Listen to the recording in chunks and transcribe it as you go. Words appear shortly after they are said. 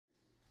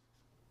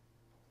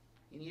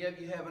Any of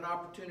you have an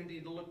opportunity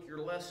to look your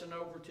lesson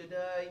over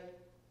today?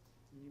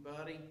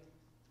 Anybody?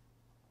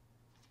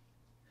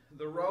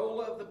 The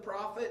role of the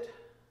prophet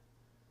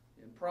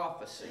in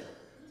prophecy.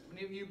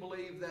 Many of you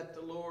believe that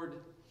the Lord,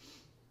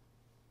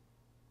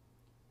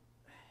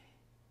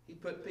 He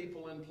put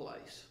people in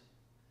place.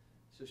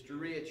 Sister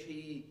Rich,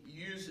 He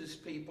uses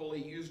people.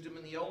 He used them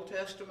in the Old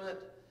Testament,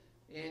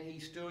 and He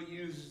still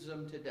uses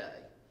them today.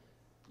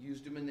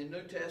 Used them in the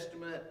New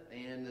Testament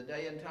and the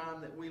day and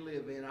time that we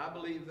live in. I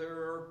believe there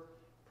are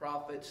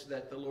prophets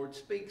that the Lord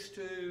speaks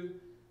to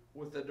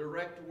with a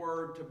direct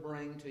word to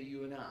bring to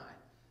you and I,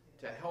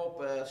 to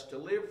help us to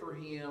live for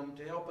Him,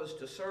 to help us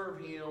to serve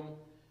Him,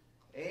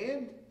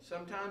 and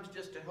sometimes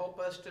just to help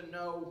us to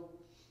know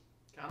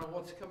kind of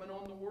what's coming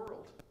on in the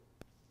world.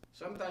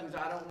 Some things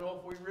I don't know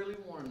if we really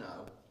want to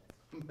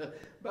know,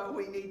 but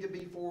we need to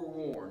be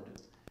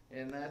forewarned.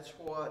 And that's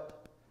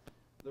what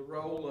the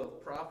role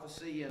of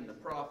prophecy and the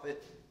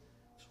prophet,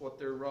 that's what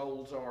their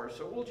roles are.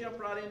 So we'll jump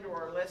right into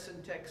our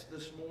lesson text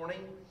this morning.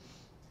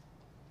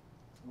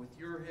 With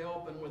your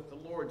help and with the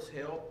Lord's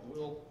help,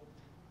 we'll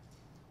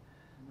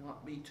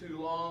not be too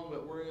long,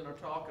 but we're going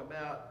to talk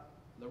about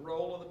the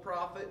role of the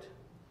prophet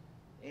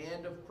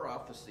and of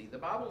prophecy. The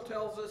Bible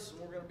tells us,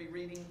 and we're going to be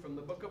reading from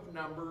the book of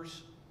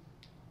Numbers,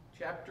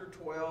 chapter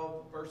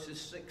 12, verses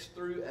 6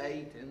 through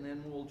 8, and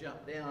then we'll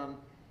jump down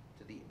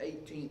to the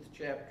 18th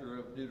chapter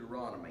of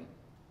Deuteronomy.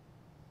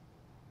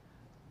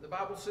 The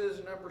Bible says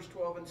in Numbers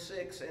 12 and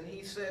 6, "And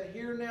he said,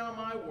 Hear now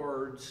my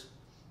words.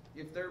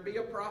 If there be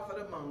a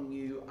prophet among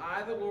you,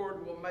 I, the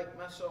Lord, will make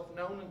myself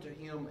known unto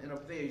him in a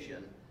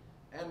vision,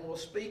 and will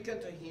speak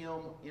unto him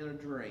in a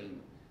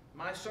dream.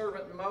 My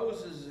servant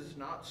Moses is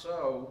not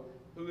so,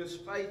 who is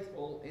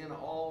faithful in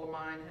all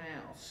mine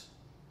house.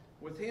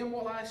 With him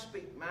will I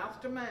speak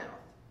mouth to mouth,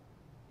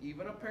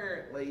 even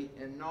apparently,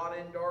 and not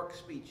in dark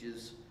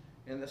speeches.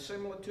 And the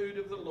similitude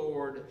of the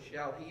Lord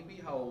shall he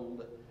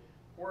behold.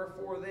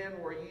 Wherefore then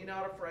were ye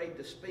not afraid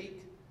to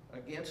speak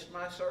against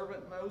my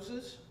servant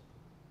Moses?"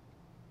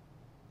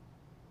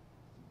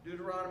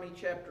 Deuteronomy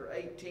chapter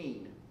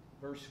 18,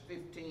 verses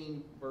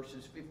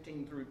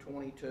 15 through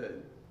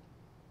 22.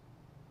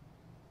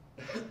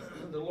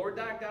 "The Lord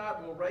thy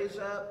God will raise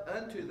up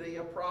unto thee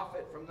a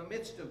prophet from the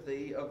midst of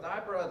thee, of thy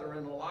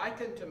brethren,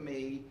 like unto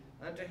me.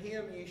 Unto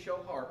him ye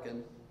shall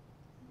hearken,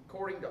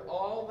 according to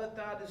all that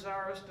thou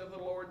desirest of the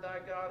Lord thy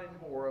God in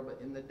Horeb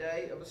in the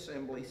day of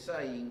assembly,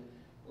 saying,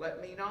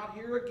 Let me not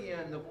hear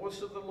again the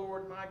voice of the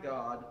Lord my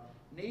God,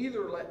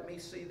 neither let me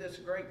see this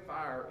great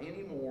fire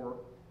any more,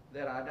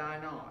 that I die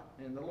not.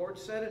 And the Lord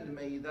said unto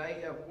me, They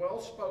have well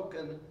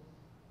spoken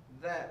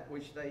that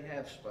which they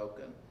have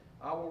spoken.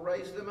 I will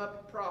raise them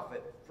up a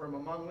prophet from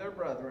among their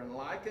brethren,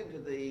 like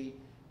unto thee,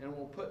 and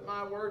will put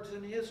my words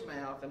in his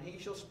mouth, and he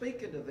shall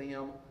speak unto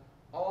them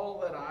all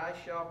that I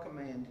shall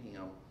command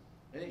him.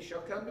 And it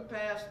shall come to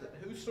pass that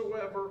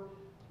whosoever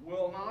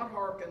will not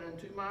hearken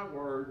unto my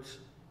words,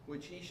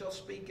 which he shall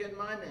speak in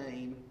my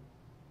name,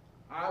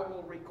 I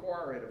will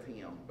require it of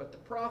him. But the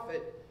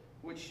prophet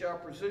which shall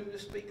presume to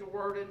speak a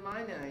word in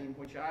my name,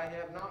 which I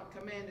have not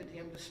commanded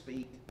him to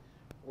speak,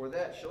 or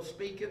that shall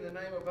speak in the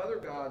name of other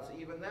gods,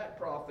 even that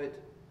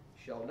prophet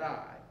shall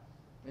die.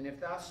 And if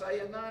thou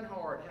say in thine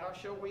heart, How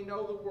shall we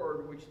know the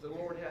word which the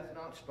Lord hath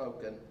not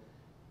spoken?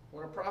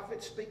 When a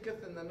prophet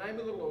speaketh in the name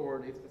of the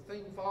Lord, if the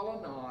thing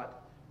follow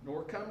not,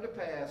 nor come to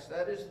pass,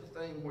 that is the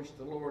thing which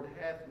the Lord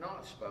hath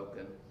not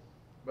spoken,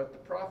 but the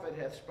prophet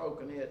hath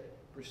spoken it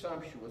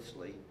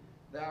presumptuously.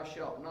 Thou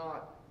shalt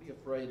not be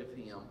afraid of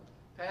him."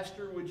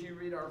 Pastor, would you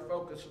read our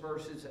focus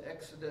verses,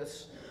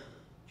 Exodus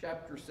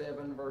chapter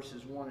 7,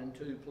 verses 1 and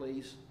 2,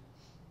 please?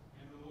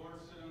 "And the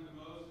Lord said unto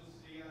Moses,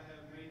 See, I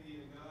have made thee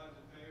a god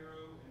to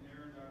Pharaoh, and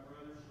Aaron thy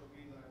brother shall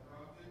be thy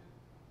prophet.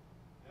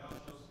 Thou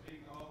shalt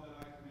speak all that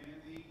I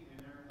command thee,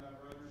 and Aaron thy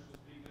brother shall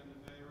speak unto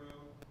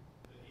Pharaoh,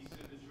 that he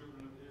send the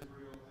children of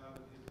Israel out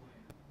of his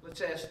land." Let's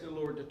ask the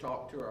Lord to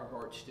talk to our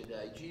hearts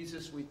today.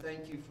 Jesus, we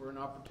thank you for an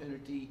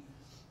opportunity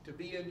to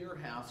be in your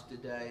house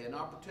today, an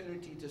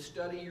opportunity to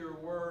study your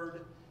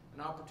word,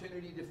 an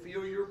opportunity to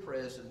feel your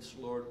presence,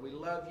 Lord. We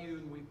love you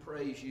and we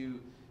praise you.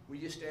 We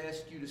just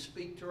ask you to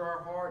speak to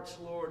our hearts,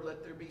 Lord.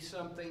 Let there be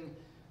something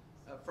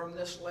from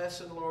this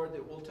lesson, Lord,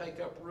 that will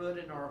take up root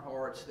in our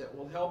hearts, that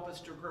will help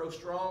us to grow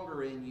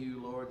stronger in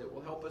you, Lord, that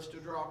will help us to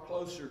draw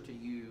closer to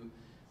you.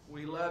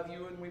 We love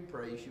you and we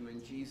praise you.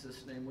 In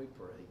Jesus' name we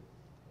pray.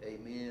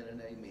 Amen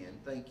and amen.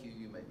 Thank you.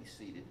 You may be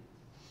seated.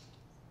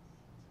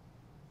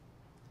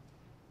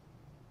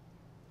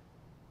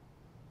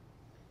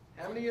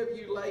 How many of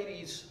you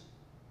ladies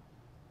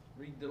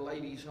read the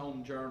Ladies'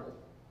 Home Journal?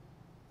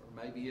 Or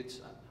maybe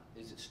it's,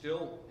 is it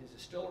still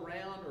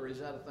around, or is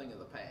that a thing of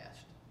the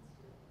past?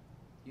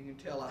 You can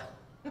tell I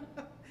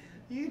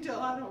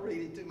don't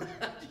read it too much.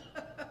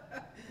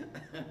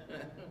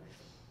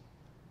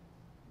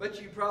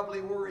 But you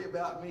probably worry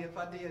about me if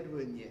I did,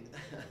 wouldn't you?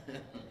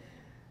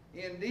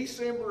 In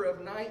December of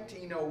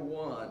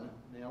 1901,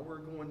 now we're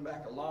going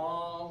back a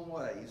long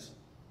ways,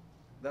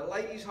 the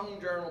Ladies'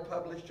 Home Journal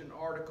published an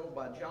article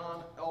by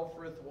John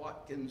Elfreth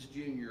Watkins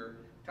Jr.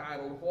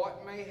 titled,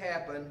 "What May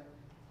Happen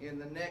in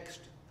the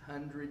Next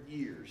 100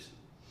 Years."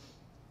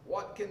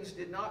 Watkins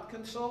did not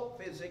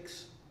consult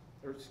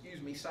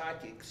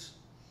psychics.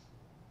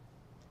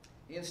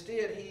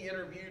 Instead, he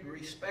interviewed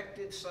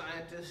respected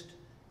scientists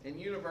and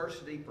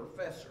university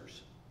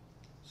professors.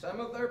 Some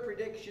of their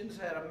predictions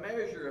had a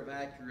measure of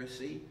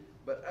accuracy,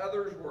 but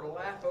others were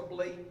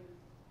laughably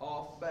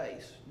off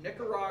base.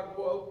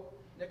 Nicaragua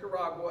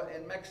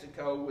and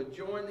Mexico would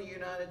join the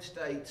United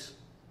States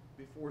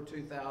before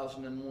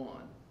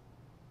 2001.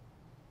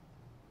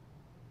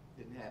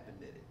 Didn't happen,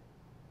 did it?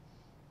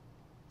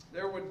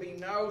 There would be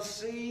no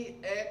C,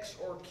 X,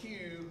 or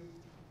Q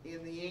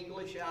in the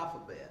English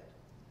alphabet.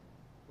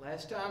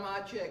 Last time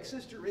I checked,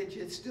 Sister Rich,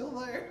 it's still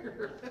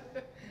there.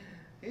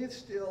 It's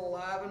still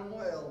alive and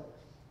well.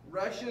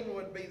 Russian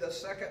would be the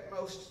second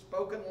most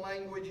spoken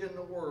language in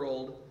the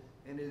world,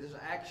 and it is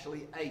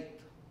actually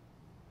 8th.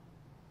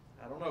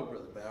 I don't know,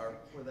 Brother Bauer,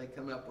 where they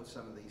come up with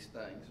some of these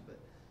things, but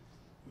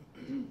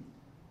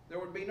there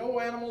would be no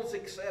animals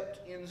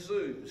except in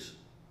zoos.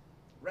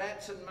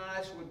 Rats and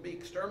mice would be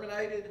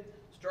exterminated.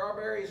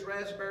 Strawberries,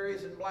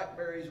 raspberries, and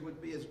blackberries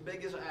would be as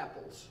big as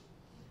apples.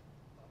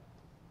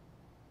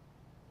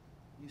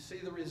 You see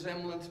the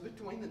resemblance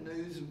between the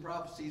news and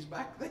prophecies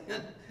back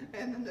then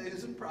and the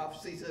news and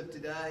prophecies of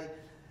today.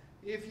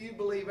 If you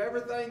believe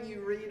everything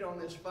you read on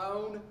this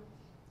phone,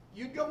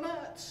 you'd go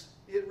nuts.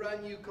 It'd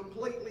run you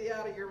completely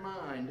out of your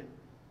mind.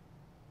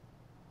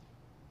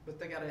 But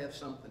they got to have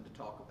something to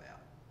talk about.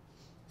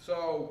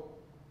 So,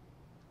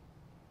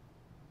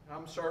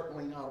 I'm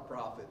certainly not a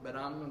prophet, but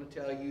I'm going to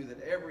tell you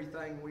that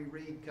everything we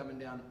read coming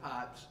down the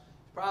pipes is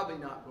probably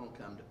not going to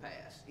come to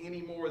pass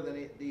any more than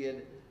it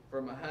did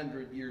from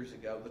 100 years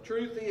ago. The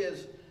truth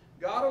is,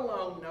 God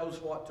alone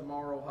knows what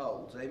tomorrow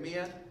holds.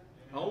 Amen?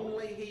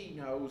 Only He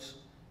knows,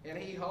 and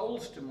He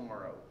holds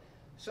tomorrow.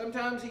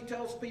 Sometimes He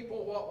tells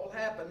people what will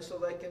happen so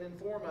they can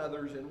inform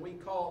others, and we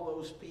call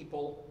those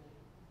people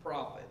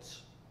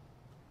prophets.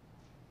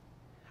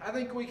 I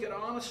think we can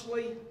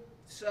honestly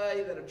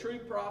say that a true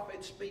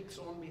prophet speaks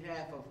on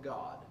behalf of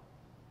God.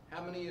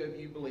 How many of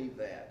you believe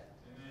that?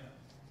 Amen.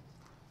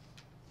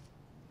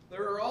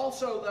 There are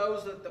also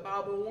those that the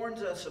Bible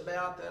warns us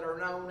about that are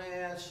known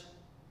as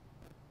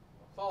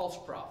false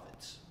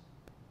prophets.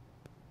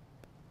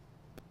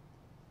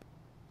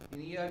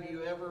 Any of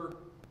you ever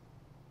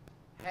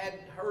had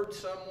heard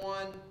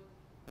someone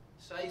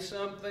say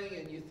something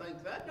and you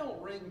think, that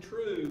don't ring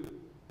true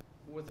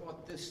with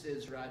what this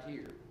is right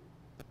here?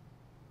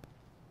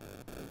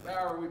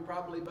 Bauer, we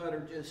probably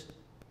better just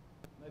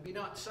maybe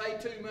not say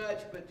too much,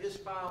 but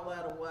just file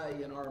that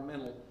away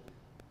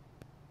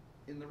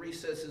in the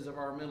recesses of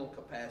our mental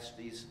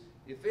capacities.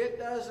 If it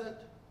doesn't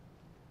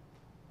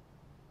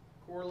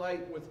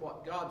correlate with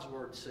what God's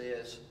Word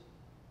says,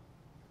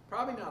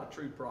 probably not a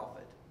true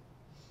prophet.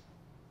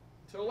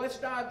 So let's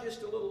dive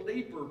just a little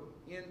deeper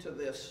into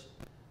this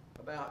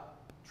about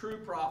true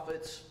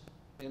prophets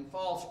and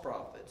false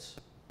prophets.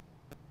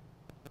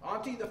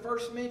 Auntie, the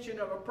first mention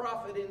of a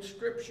prophet in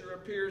Scripture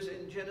appears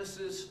in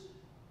Genesis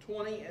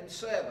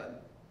 20:7.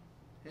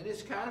 And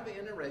it's kind of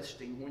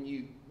interesting when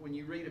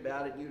you read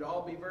about it. You'd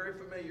all be very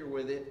familiar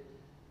with it.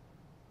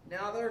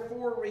 Now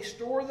therefore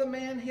restore the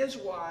man his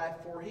wife,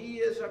 for he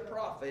is a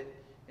prophet,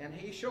 and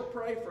he shall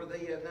pray for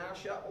thee, and thou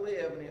shalt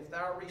live. And if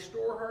thou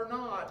restore her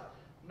not,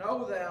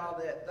 know thou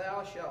that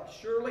thou shalt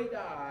surely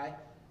die,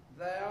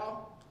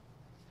 thou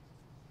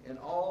and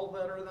all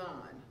that are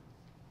thine.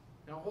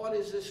 Now, what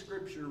is this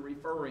scripture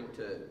referring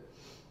to?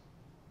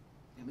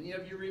 How many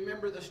of you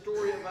remember the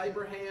story of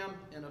Abraham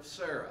and of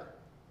Sarah?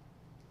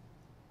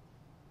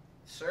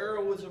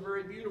 Sarah was a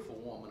very beautiful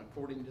woman,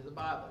 according to the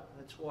Bible.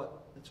 That's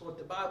what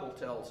the Bible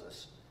tells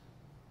us.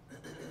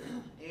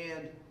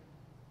 And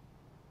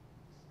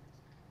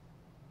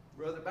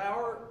Brother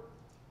Bauer,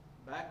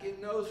 back in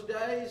those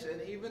days,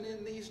 and even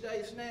in these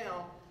days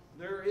now,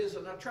 there is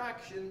an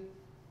attraction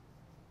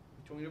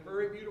between a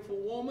very beautiful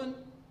woman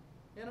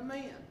and a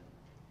man.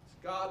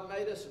 God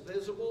made us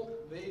visual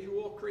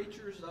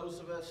creatures, those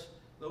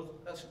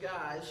us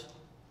guys.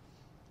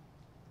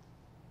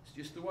 It's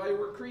just the way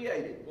we're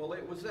created. Well,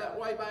 it was that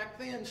way back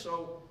then,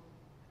 so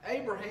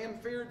Abraham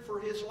feared for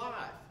his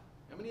life.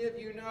 How many of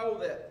you know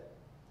that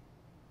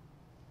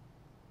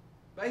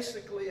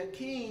basically a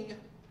king,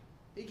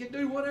 he could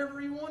do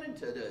whatever he wanted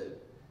to do?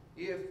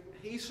 If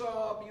he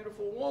saw a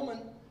beautiful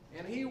woman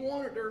and he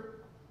wanted her,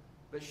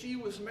 but she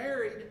was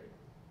married,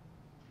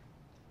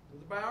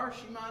 the Bauer,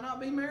 she might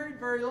not be married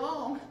very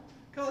long,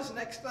 because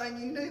next thing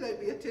you knew, they'd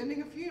be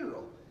attending a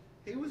funeral.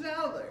 He was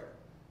out of there.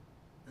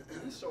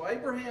 So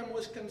Abraham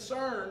was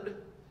concerned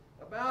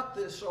about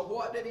this. So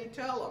what did he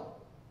tell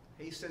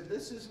him? He said,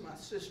 this is my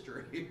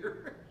sister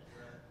here.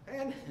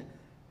 And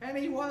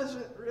he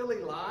wasn't really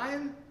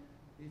lying.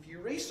 If you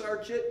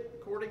research it,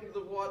 according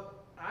to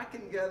what I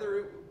can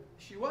gather,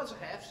 she was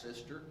a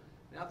half-sister.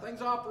 Now,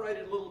 things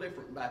operated a little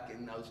different back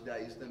in those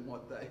days than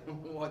what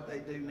they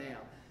do now.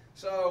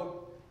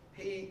 So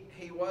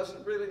he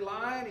wasn't really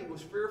lying. He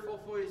was fearful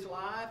for his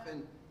life,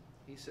 and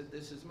he said,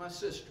 "This is my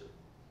sister."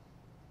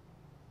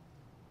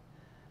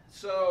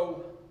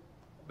 So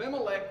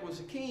Abimelech was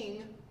a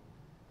king,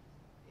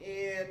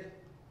 and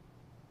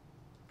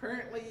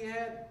apparently he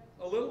had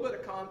a little bit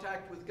of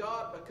contact with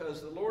God,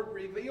 because the Lord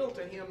revealed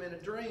to him in a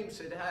dream,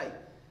 said, "Hey,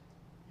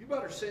 you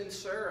better send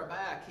Sarah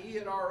back." He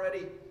had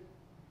already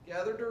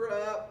gathered her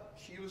up.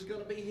 She was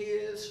going to be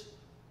his,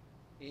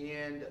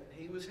 and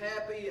he was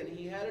happy, and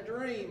he had a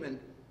dream, and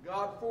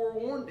God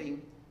forewarned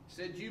him,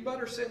 said, "You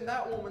better send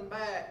that woman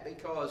back,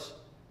 because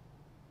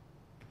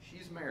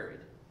she's married.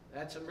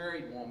 That's a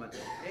married woman.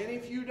 And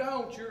if you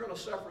don't, you're going to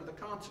suffer the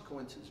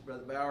consequences,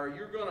 Brother Bauer.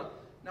 You're going to,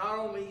 not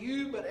only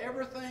you, but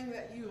everything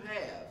that you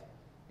have."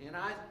 And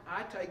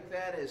I take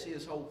that as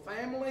his whole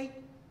family,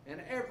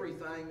 and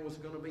everything was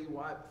going to be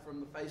wiped from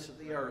the face of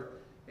the earth.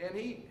 And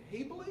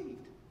he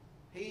believed.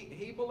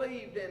 He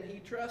believed, and he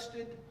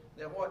trusted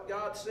that what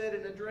God said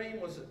in the dream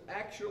was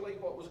actually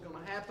what was going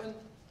to happen.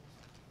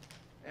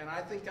 And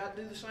I think I'd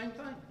do the same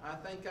thing. I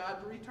think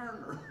I'd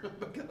return her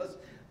because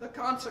the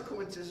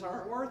consequences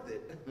aren't worth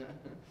it.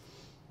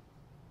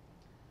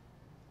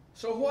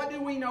 So what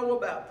do we know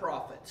about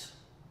prophets?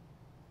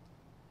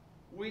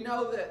 We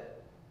know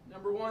that,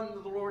 number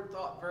one, the Lord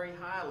thought very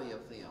highly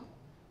of them.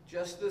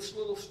 Just this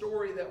little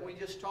story that we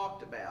just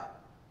talked about.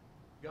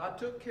 God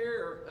took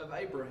care of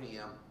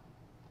Abraham.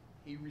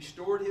 He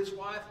restored his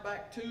wife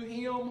back to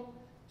him.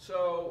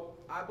 So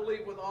I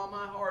believe with all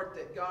my heart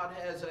that God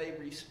has a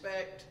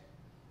respect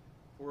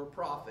for a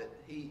prophet.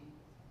 He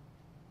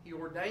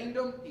ordained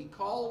them, he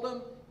called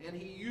them, and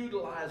he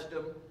utilized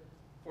them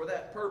for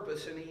that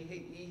purpose. And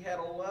he had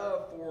a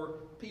love for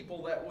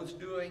people that was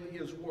doing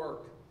his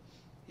work.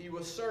 He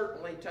was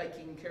certainly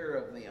taking care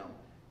of them.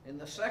 And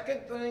the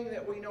second thing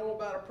that we know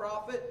about a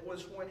prophet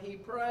was when he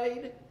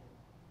prayed,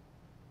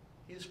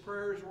 his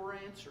prayers were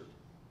answered.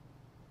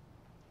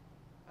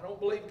 I don't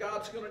believe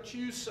God's going to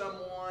choose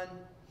someone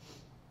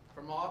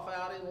from off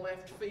out in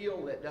left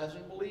field that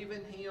doesn't believe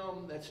in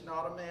him, that's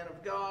not a man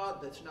of God,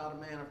 that's not a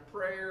man of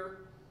prayer,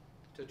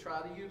 to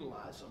try to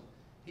utilize them.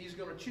 He's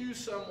going to choose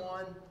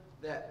someone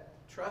that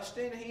trusts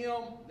in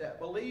him, that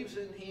believes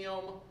in him,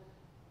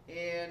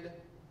 and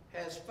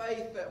has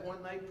faith that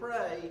when they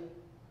pray,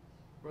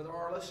 Brother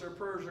Arliss, their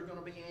prayers are going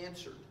to be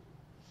answered.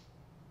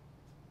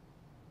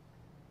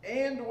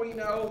 And we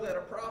know that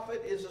a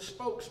prophet is a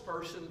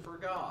spokesperson for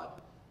God.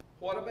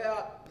 What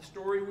about the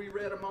story we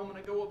read a moment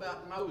ago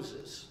about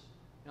Moses?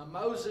 Now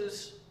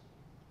Moses,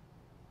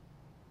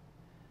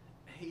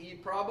 he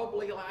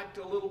probably lacked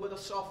a little bit of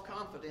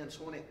self-confidence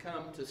when it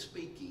come to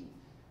speaking.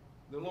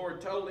 The Lord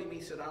told him, he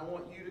said, "I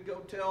want you to go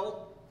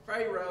tell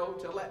Pharaoh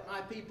to let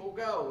my people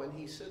go." And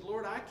he said,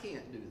 "Lord, I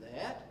can't do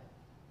that.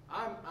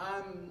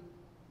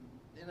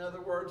 In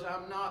other words,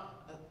 I'm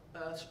not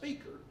a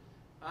speaker.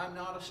 I'm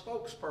not a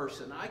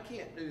spokesperson. I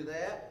can't do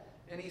that."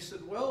 And he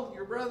said, "Well,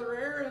 your brother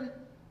Aaron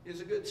is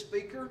a good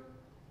speaker.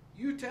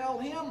 You tell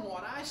him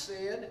what I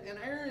said, and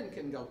Aaron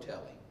can go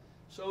tell him."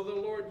 So the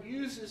Lord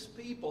uses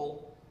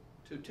people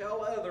to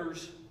tell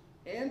others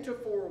and to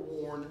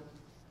forewarn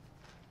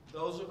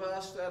those of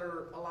us that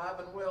are alive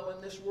and well in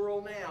this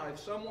world now. If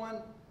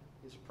someone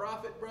is a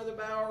prophet, Brother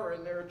Bauer,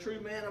 and they're a true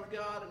man of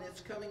God, and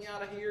it's coming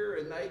out of here,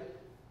 and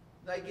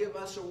they give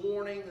us a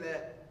warning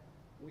that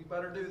we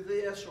better do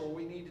this or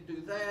we need to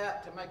do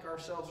that to make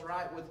ourselves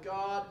right with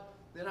God,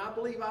 then I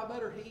believe I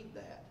better heed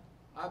that.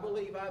 I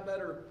believe I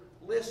better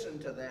listen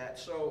to that.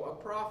 So a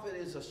prophet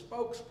is a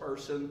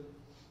spokesperson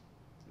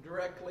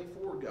directly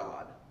for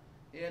God.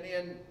 And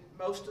in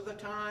most of the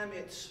time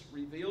it's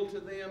revealed to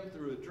them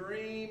through a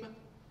dream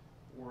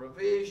or a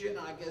vision.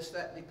 I guess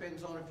that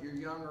depends on if you're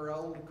young or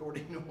old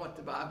according to what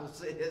the Bible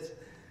says.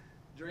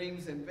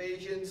 Dreams and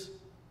visions.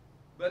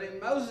 But in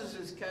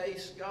Moses'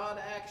 case,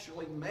 God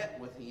actually met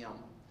with him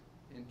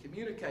and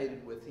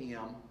communicated with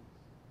him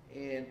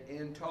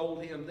and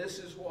told him, "This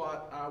is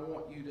what I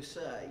want you to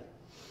say."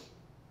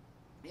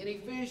 In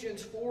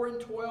Ephesians 4 and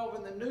 12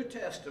 in the New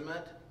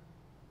Testament,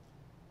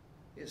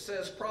 it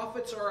says,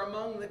 "Prophets are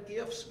among the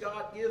gifts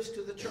God gives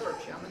to the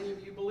church." How many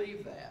of you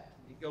believe that?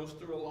 It goes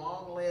through a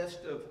long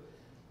list of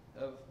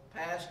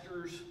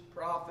pastors,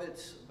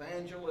 prophets,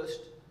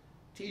 evangelists,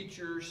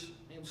 teachers,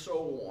 and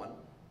so on,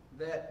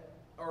 that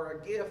are a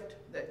gift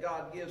that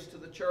God gives to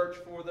the church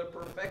for the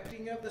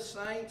perfecting of the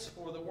saints,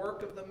 for the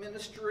work of the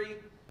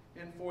ministry,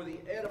 and for the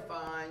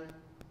edifying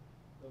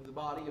of the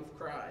body of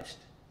Christ.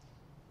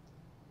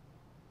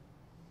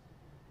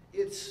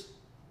 It's,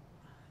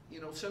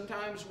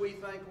 sometimes we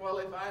think, well,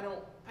 if I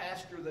don't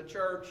pastor the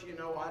church,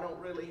 I don't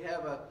really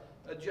have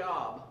a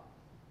job.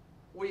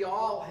 We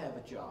all have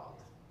a job.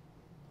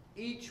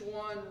 Each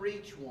one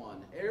reach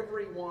one.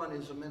 Everyone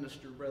is a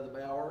minister, Brother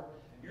Bauer.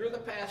 You're the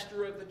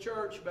pastor of the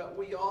church, but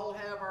we all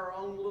have our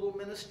own little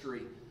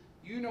ministry.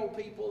 You know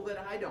people that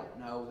I don't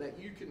know that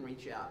you can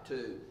reach out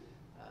to.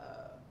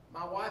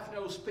 My wife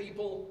knows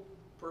people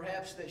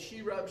perhaps that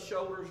she rubs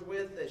shoulders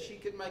with, that she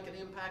could make an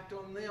impact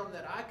on them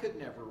that I could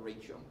never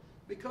reach them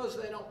because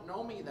they don't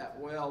know me that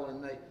well,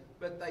 and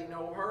but they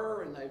know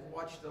her and they've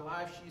watched the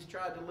life she's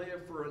tried to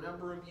live for a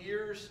number of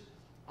years.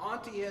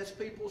 Auntie has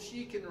people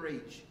she can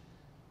reach.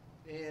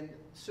 And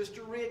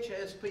Sister Rich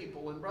has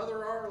people, and Brother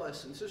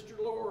Arliss, and Sister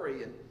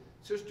Lori, and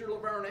Sister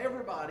Laverne.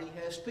 Everybody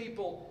has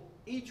people,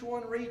 each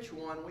one reach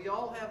one. We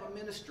all have a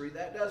ministry.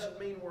 That doesn't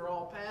mean we're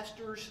all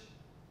pastors.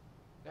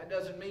 That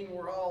doesn't mean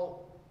we're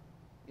all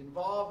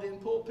involved in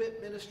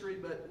pulpit ministry,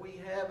 but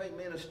we have a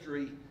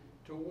ministry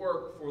to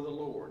work for the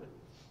Lord.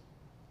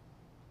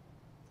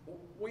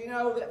 We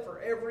know that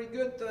for every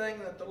good thing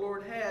that the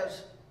Lord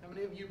has, how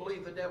many of you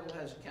believe the devil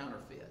has a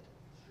counterfeit?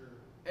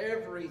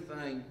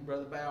 Everything,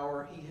 Brother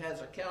Bauer, he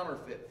has a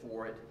counterfeit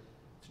for it.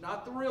 It's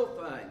not the real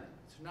thing.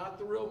 It's not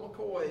the real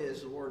McCoy,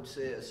 as the word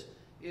says.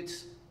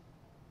 It's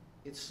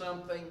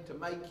something to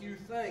make you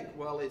think,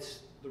 well,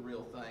 it's the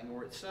real thing.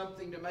 Or it's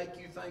something to make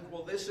you think,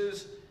 well, this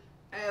is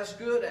as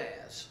good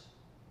as.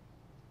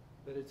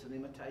 But it's an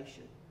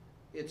imitation.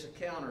 It's a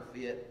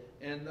counterfeit.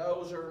 And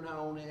those are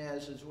known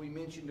as we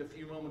mentioned a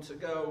few moments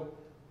ago,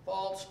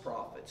 false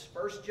prophets.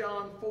 1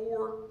 John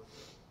 4,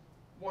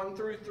 1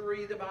 through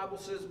 3, the Bible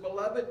says,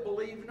 Beloved,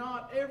 believe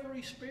not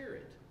every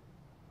spirit,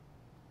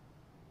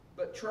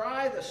 but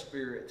try the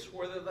spirits,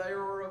 whether they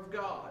are of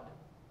God.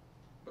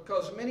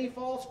 Because many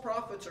false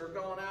prophets are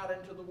gone out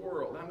into the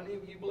world. How many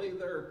of you believe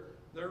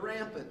they're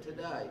rampant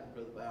today,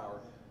 Brother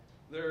Bauer?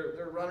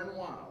 They're running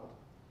wild.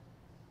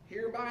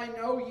 Hereby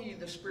know ye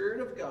the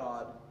Spirit of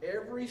God.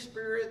 Every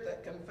spirit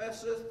that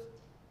confesseth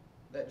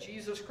that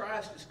Jesus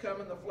Christ is come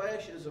in the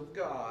flesh is of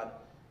God,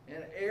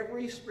 and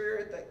every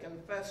spirit that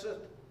confesseth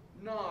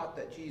not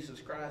that Jesus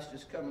Christ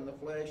is come in the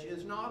flesh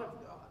is not of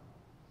God.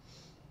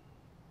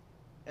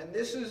 And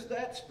this is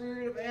that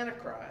spirit of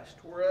Antichrist,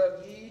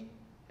 whereof ye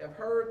have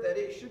heard that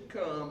it should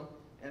come,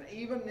 and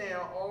even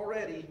now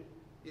already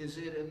is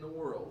it in the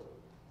world.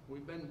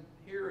 We've been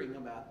hearing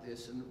about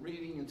this and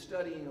reading and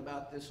studying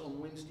about this on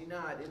Wednesday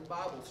night in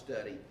Bible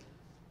study.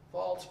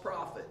 False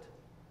prophet.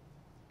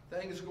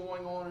 Things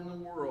going on in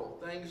the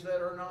world. Things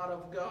that are not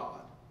of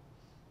God.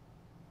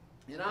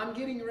 And I'm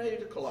getting ready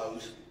to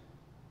close.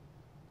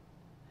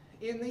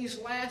 In these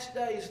last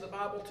days, the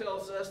Bible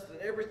tells us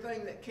that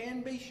everything that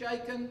can be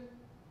shaken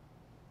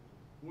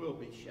will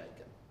be shaken.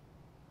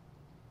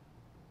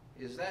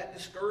 Is that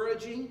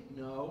discouraging?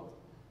 No.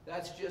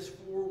 That's just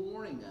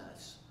forewarning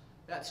us.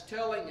 That's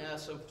telling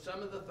us of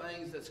some of the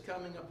things that's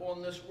coming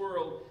upon this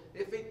world.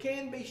 If it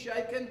can be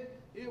shaken,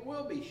 it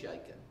will be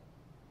shaken.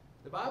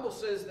 The Bible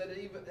says that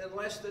even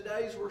unless the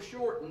days were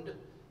shortened,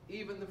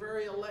 even the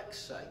very elect's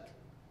sake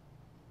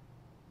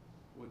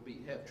would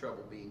have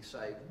trouble being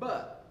saved.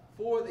 But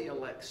for the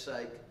elect's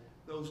sake,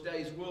 those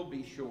days will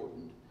be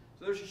shortened.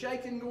 So there's a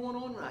shaking going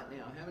on right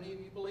now. How many of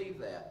you believe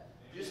that?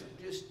 Just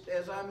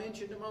as I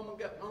mentioned a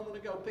moment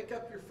ago, pick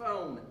up your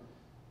phone and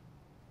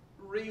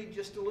read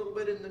just a little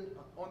bit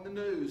on the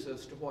news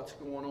as to what's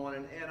going on.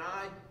 And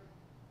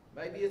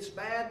maybe it's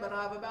bad, but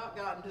I've about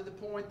gotten to the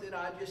point that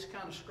I just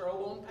kind of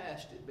scroll on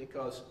past it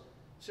because,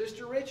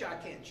 Sister Rich, I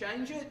can't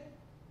change it.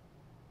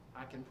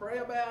 I can pray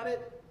about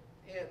it,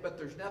 but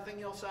there's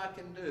nothing else I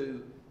can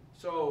do.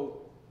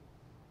 So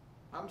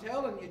I'm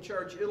telling you,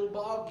 church, it'll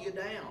bog you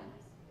down.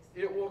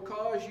 It will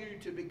cause you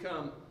to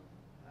become,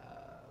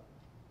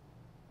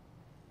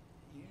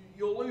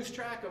 you'll lose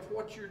track of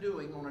what you're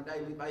doing on a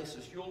daily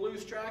basis. You'll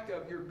lose track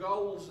of your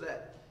goals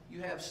that you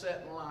have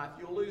set in life.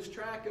 You'll lose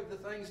track of the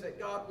things that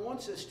God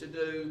wants us to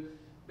do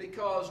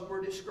because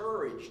we're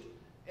discouraged.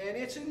 And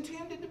it's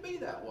intended to be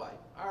that way.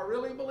 I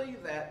really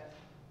believe that.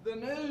 The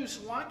news,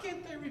 why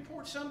can't they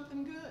report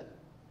something good?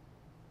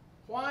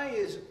 Why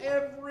is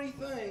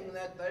everything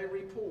that they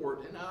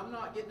report, and I'm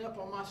not getting up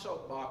on my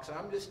soapbox,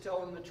 I'm just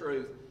telling the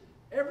truth,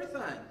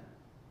 everything,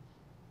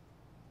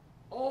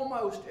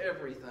 almost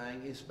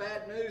everything is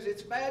bad news.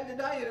 It's bad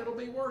today and it'll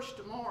be worse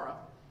tomorrow.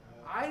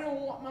 I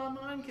don't want my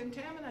mind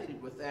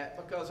contaminated with that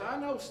because I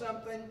know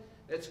something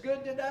that's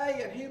good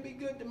today and he'll be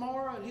good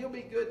tomorrow and he'll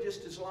be good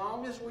just as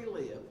long as we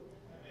live.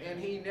 And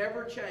he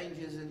never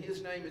changes, and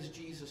his name is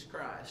Jesus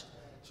Christ.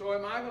 So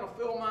am I going to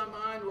fill my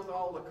mind with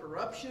all the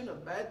corruption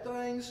of bad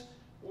things,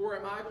 or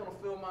am I going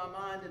to fill my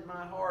mind and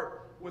my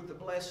heart with the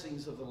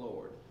blessings of the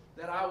Lord?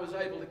 That I was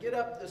able to get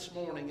up this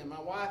morning and my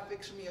wife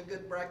fixed me a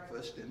good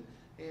breakfast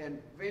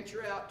and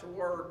venture out to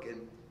work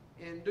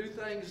and do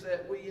things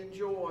that we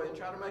enjoy and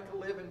try to make a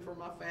living for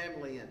my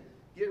family and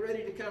get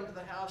ready to come to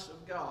the house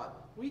of God.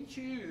 We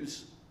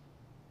choose.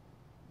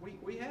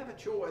 We have a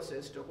choice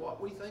as to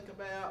what we think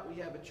about. We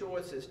have a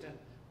choice as to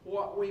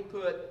what we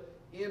put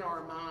in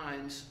our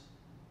minds.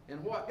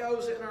 And what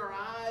goes in our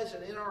eyes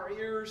and in our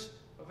ears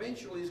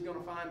eventually is going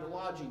to find a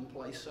lodging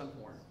place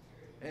somewhere.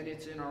 And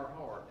it's in our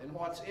heart. And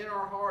what's in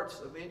our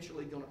heart's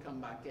eventually going to come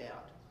back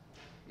out.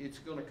 It's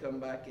going to come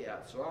back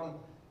out. So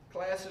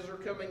classes are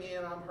coming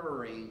in. I'm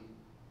hurrying.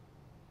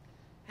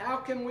 How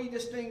can we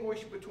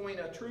distinguish between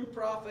a true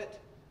prophet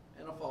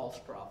and a false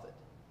prophet?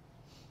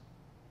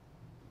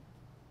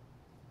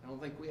 I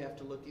don't think we have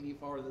to look any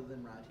farther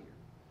than right here.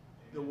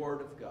 The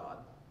Word of God.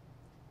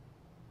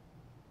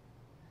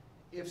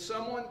 If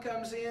someone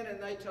comes in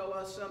and they tell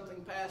us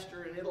something,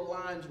 Pastor, and it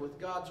aligns with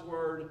God's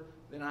Word,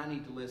 then I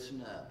need to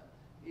listen up.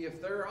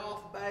 If they're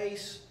off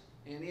base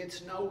and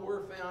it's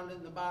nowhere found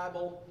in the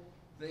Bible,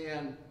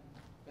 then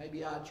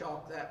maybe I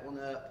chalk that one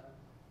up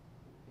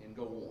and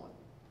go on.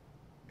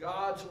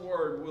 God's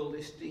Word will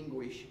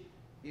distinguish.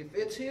 If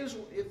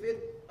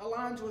it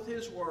aligns with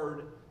His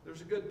Word,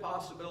 there's a good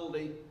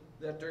possibility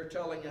that they're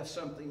telling us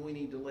something we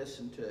need to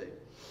listen to.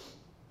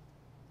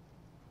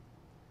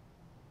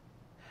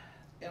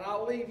 And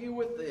I'll leave you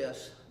with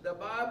this. The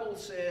Bible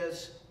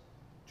says,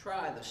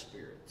 try the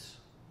spirits.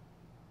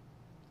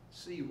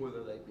 See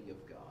whether they be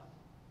of God.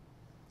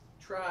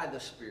 Try the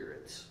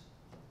spirits.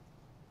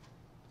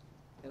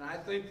 And I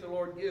think the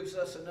Lord gives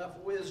us enough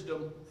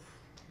wisdom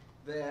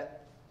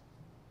that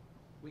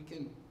we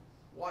can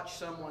watch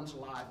someone's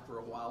life for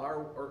a while.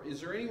 Or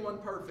is there anyone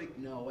perfect?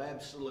 No,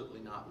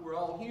 absolutely not. We're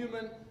all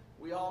human.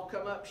 We all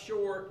come up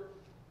short.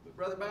 But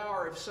Brother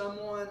Bauer, if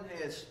someone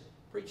has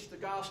preached the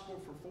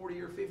gospel for 40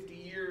 or 50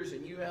 years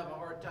and you have a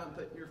hard time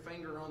putting your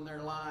finger on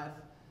their life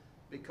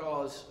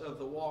because of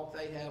the walk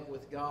they have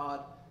with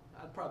God,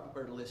 I'd probably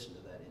better listen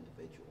to that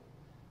individual.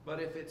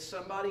 But if it's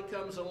somebody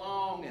comes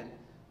along and,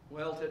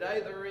 well,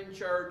 today they're in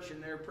church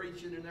and they're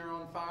preaching and they're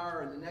on fire,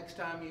 and the next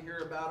time you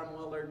hear about them,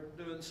 well, they're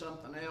doing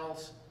something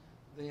else,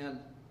 then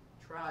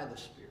try the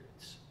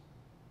spirits.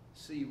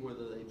 See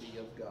whether they be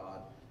of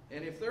God.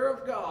 And if they're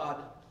of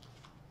God,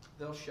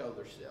 they'll show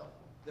themselves.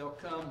 They'll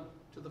come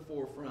to the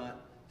forefront.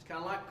 It's kind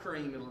of like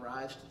cream. It'll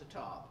rise to the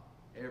top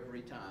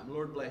every time.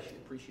 Lord bless you.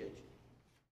 Appreciate you.